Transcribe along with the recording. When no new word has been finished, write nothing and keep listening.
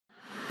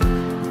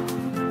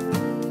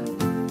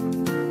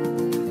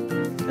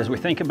As we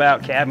think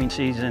about calving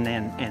season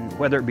and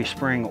whether it be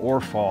spring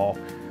or fall,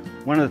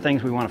 one of the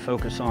things we want to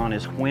focus on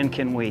is when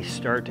can we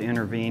start to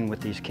intervene with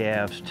these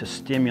calves to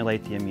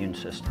stimulate the immune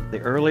system. The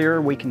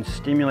earlier we can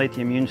stimulate the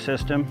immune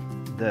system,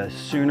 the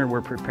sooner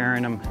we're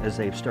preparing them as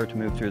they start to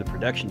move through the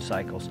production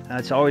cycles.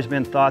 It's always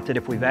been thought that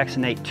if we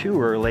vaccinate too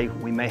early,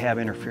 we may have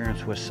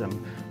interference with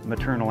some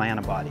maternal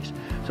antibodies.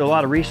 So a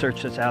lot of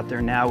research that's out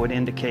there now would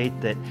indicate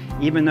that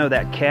even though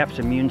that calf's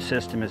immune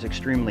system is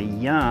extremely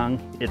young,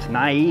 it's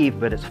naive,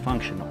 but it's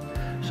functional.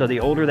 So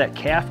the older that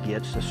calf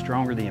gets, the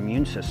stronger the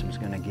immune system is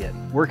going to get.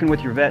 Working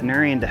with your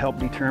veterinarian to help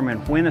determine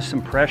when is some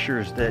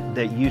pressures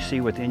that you see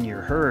within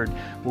your herd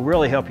will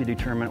really help you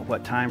determine at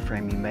what time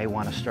frame you may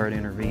want to start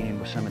intervening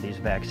with some of these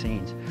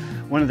vaccines.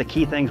 One of the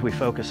key things we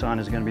focus on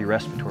is going to be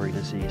respiratory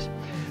disease.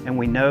 And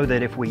we know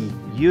that if we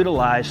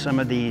utilize some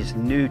of these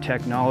new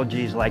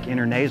technologies like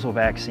intranasal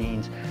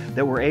vaccines,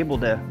 that we're able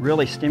to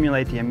really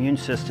stimulate the immune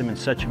system in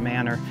such a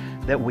manner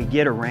that we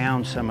get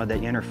around some of the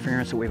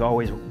interference that we've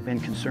always been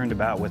concerned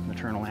about with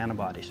maternal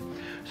antibodies.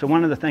 So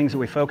one of the things that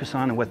we focus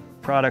on with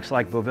products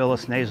like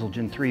Bovillus Nasal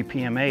Gen 3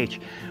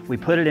 PMH, we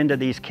put it into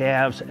these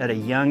calves at a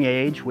young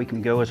age. We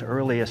can go as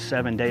early as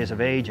 7 days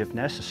of age if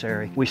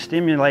necessary. We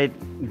stimulate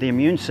the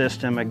immune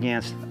system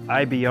against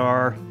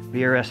IBR,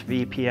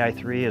 BRSV,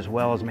 PI3, as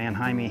well as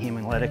Mannheimia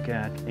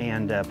hemolytica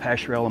and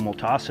Pasteurella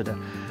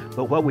multocida.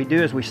 But what we do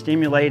is we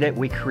stimulate it,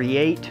 we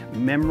create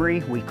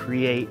memory, we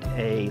create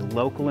a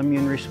local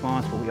immune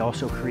response, but we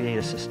also create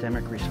a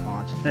systemic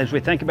response. And as we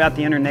think about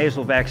the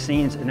intranasal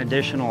vaccines, an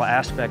additional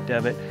aspect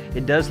of it,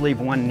 it does leave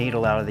one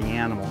needle out of the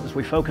animal. As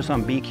we focus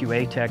on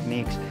BQA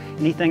techniques,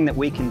 anything that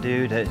we can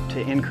do to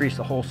increase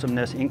the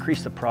wholesomeness,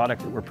 increase the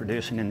product that we're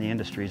producing in the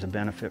industry is a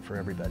benefit for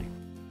everybody.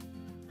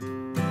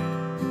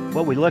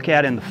 What we look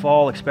at in the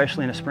fall,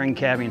 especially in a spring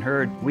calving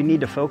herd, we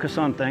need to focus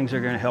on things that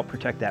are going to help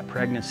protect that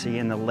pregnancy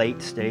in the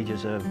late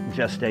stages of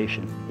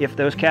gestation. If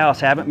those cows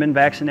haven't been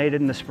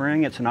vaccinated in the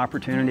spring, it's an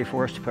opportunity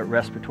for us to put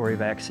respiratory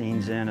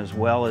vaccines in as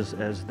well as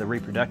the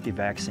reproductive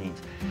vaccines.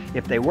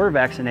 If they were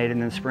vaccinated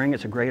in the spring,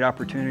 it's a great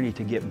opportunity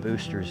to get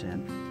boosters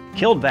in.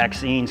 Killed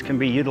vaccines can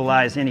be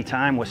utilized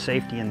anytime with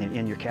safety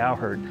in your cow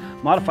herd.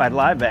 Modified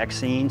live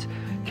vaccines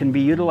can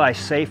be utilized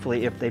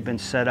safely if they've been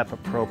set up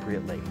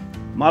appropriately.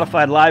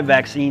 Modified live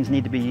vaccines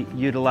need to be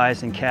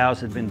utilized in cows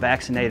that have been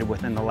vaccinated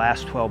within the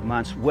last 12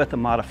 months with the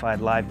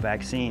modified live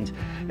vaccines.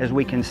 As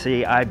we can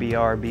see,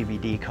 IBR,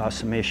 BVD cause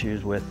some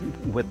issues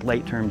with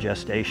late-term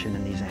gestation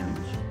in these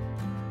animals.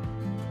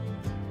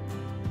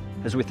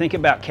 As we think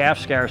about calf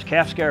scour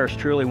is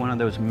truly one of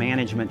those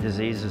management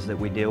diseases that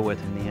we deal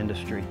with in the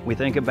industry. We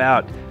think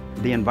about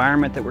the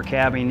environment that we're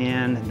calving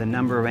in, the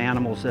number of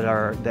animals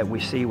that we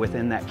see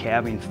within that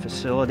calving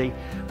facility.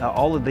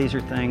 All of these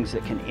are things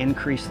that can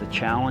increase the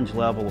challenge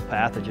level of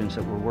pathogens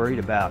that we're worried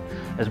about.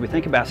 As we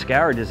think about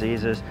scour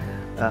diseases,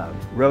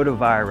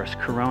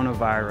 rotavirus,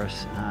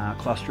 coronavirus,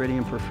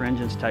 Clostridium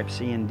perfringens type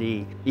C and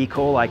D, E.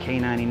 coli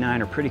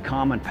K99 are pretty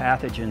common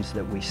pathogens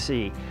that we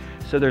see.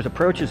 So there's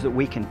approaches that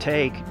we can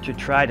take to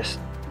try to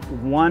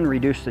one,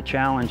 reduce the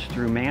challenge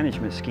through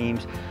management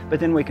schemes,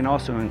 but then we can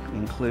also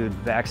include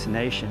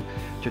vaccination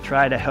to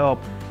try to help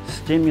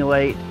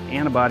stimulate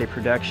antibody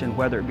production,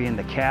 whether it be in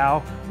the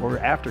cow or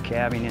after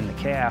calving in the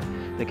calf,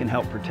 that can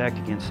help protect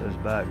against those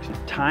bugs.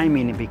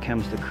 Timing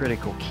becomes the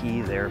critical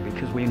key there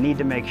because we need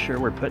to make sure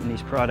we're putting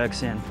these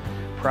products in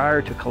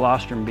prior to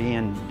colostrum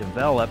being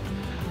developed,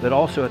 but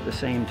also at the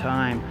same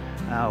time,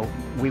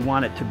 we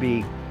want it to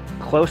be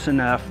close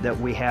enough that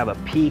we have a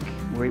peak,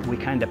 we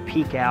kind of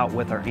peak out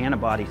with our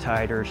antibody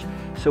titers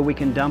so we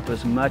can dump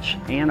as much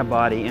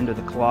antibody into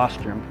the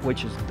colostrum,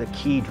 which is the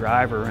key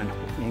driver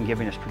in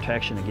giving us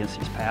protection against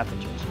these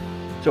pathogens.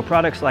 So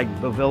products like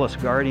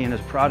Bovillus Guardian is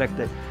a product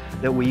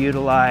that we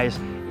utilize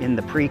in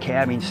the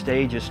pre-calving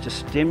stages to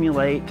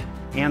stimulate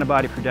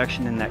antibody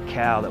production in that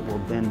cow that will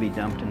then be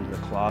dumped into the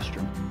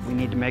colostrum. We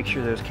need to make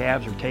sure those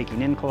calves are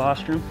taking in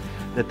colostrum,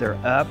 that they're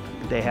up,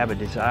 they have a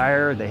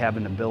desire, they have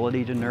an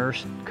ability to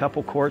nurse. A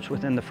couple quarts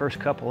within the first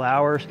couple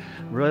hours.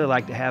 I really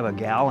like to have a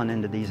gallon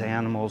into these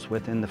animals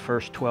within the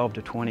first 12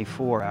 to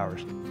 24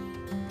 hours.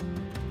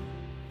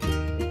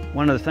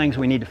 One of the things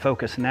we need to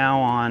focus now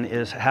on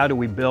is how do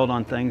we build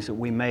on things that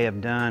we may have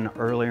done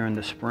earlier in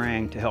the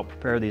spring to help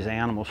prepare these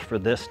animals for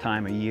this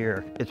time of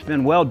year. It's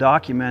been well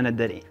documented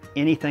that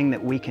anything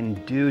that we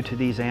can do to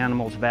these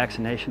animals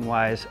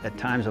vaccination-wise at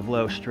times of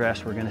low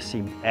stress, we're going to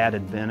see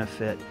added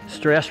benefit.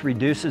 Stress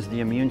reduces the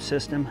immune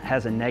system,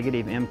 has a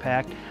negative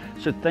impact,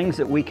 so things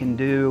that we can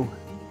do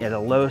at a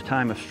low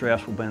time of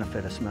stress will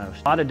benefit us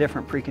most. A lot of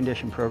different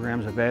precondition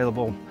programs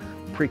available.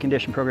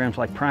 Precondition programs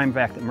like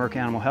PrimeVac that Merck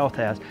Animal Health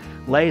has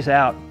lays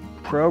out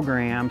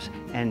programs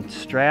and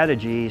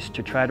strategies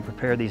to try to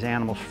prepare these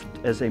animals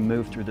as they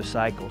move through the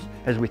cycles.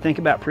 As we think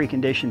about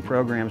precondition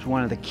programs,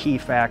 one of the key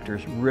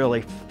factors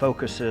really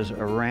focuses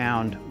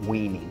around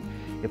weaning.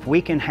 If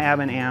we can have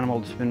an animal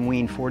that's been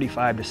weaned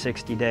 45 to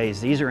 60 days,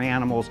 these are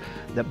animals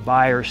that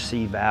buyers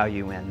see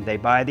value in. They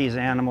buy these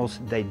animals,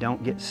 they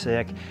don't get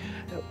sick.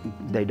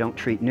 They don't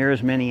treat near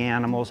as many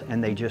animals,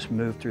 and they just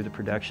move through the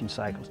production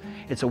cycles.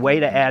 It's a way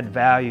to add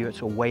value.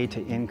 It's a way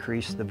to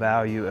increase the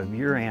value of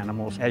your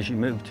animals as you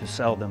move to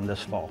sell them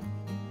this fall.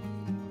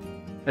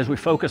 As we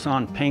focus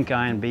on pink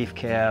eye and beef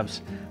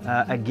calves,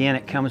 again,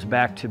 it comes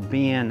back to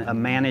being a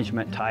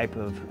management type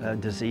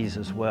of disease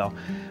as well.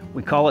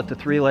 We call it the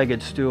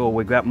three-legged stool.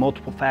 We've got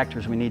multiple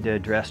factors we need to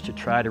address to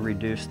try to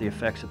reduce the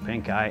effects of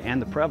pink eye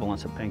and the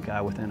prevalence of pink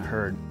eye within a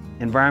herd.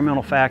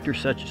 Environmental factors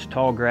such as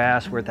tall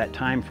grass, we're at that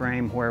time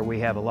frame where we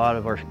have a lot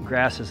of our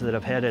grasses that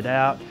have headed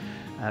out.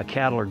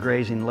 Cattle are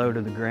grazing low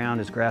to the ground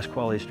as grass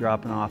quality is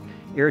dropping off.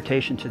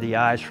 Irritation to the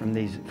eyes from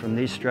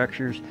these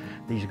structures.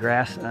 These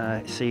grass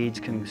seeds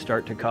can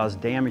start to cause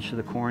damage to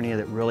the cornea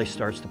that really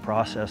starts the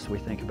process we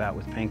think about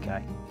with pink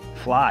eye.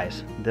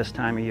 Flies this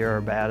time of year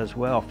are bad as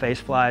well. Face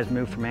flies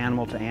move from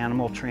animal to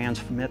animal,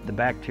 transmit the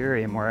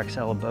bacteria,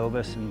 Moraxella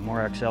bovis and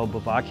Moraxella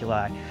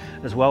bovaculi,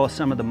 as well as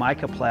some of the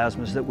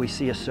mycoplasmas that we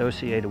see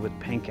associated with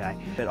pink eye.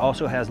 It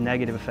also has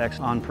negative effects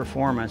on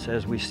performance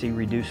as we see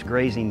reduced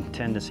grazing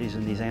tendencies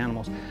in these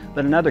animals.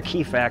 But another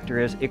key factor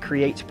is it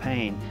creates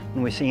pain.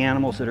 When we see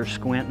animals that are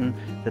squinting,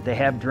 that they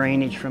have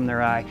drainage from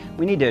their eye,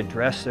 we need to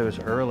address those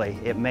early.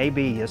 It may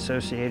be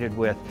associated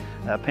with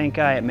pink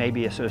eye, it may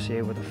be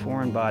associated with a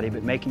foreign body,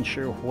 but making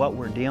sure what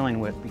we're dealing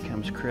with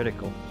becomes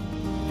critical.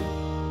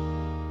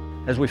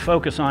 As we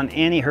focus on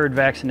any herd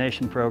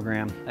vaccination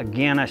program,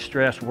 again I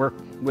stress work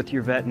with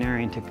your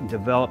veterinarian to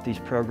develop these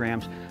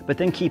programs, but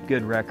then keep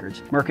good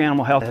records. Merck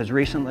Animal Health has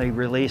recently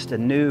released a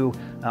new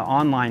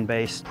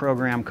online-based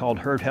program called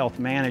Herd Health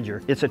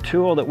Manager. It's a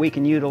tool that we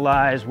can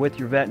utilize with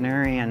your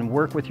veterinarian,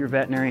 work with your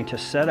veterinarian to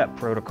set up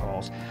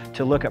protocols,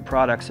 to look at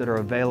products that are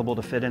available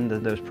to fit into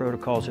those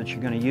protocols that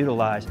you're going to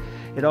utilize.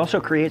 It also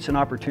creates an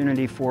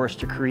opportunity for us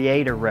to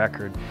create a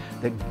record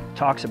that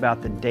talks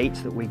about the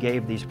dates that we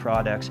gave these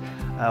products,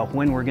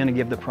 when we're going to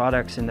give the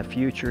products in the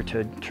future,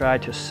 to try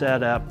to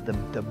set up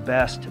the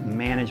best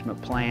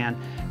management plan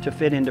to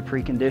fit into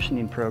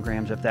preconditioning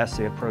programs if that's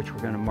the approach we're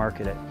going to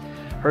market it.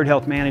 Herd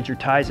Health Manager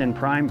ties in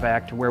Prime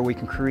back to where we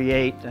can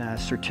create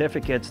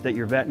certificates that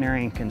your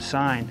veterinarian can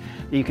sign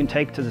that you can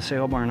take to the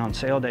sale barn on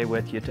sale day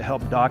with you to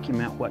help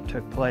document what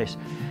took place.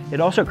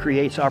 It also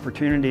creates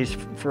opportunities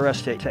for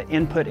us to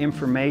input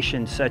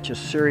information such as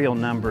serial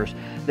numbers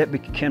that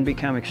can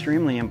become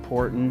extremely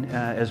important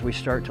as we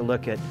start to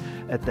look at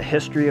the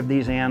history of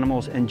these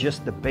animals and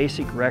just the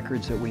basic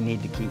records that we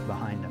need to keep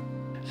behind them.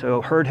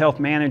 So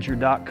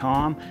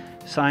herdhealthmanager.com.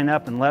 Sign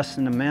up in less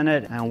than a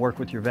minute and work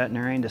with your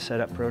veterinarian to set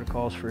up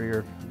protocols for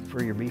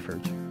your beef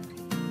herds.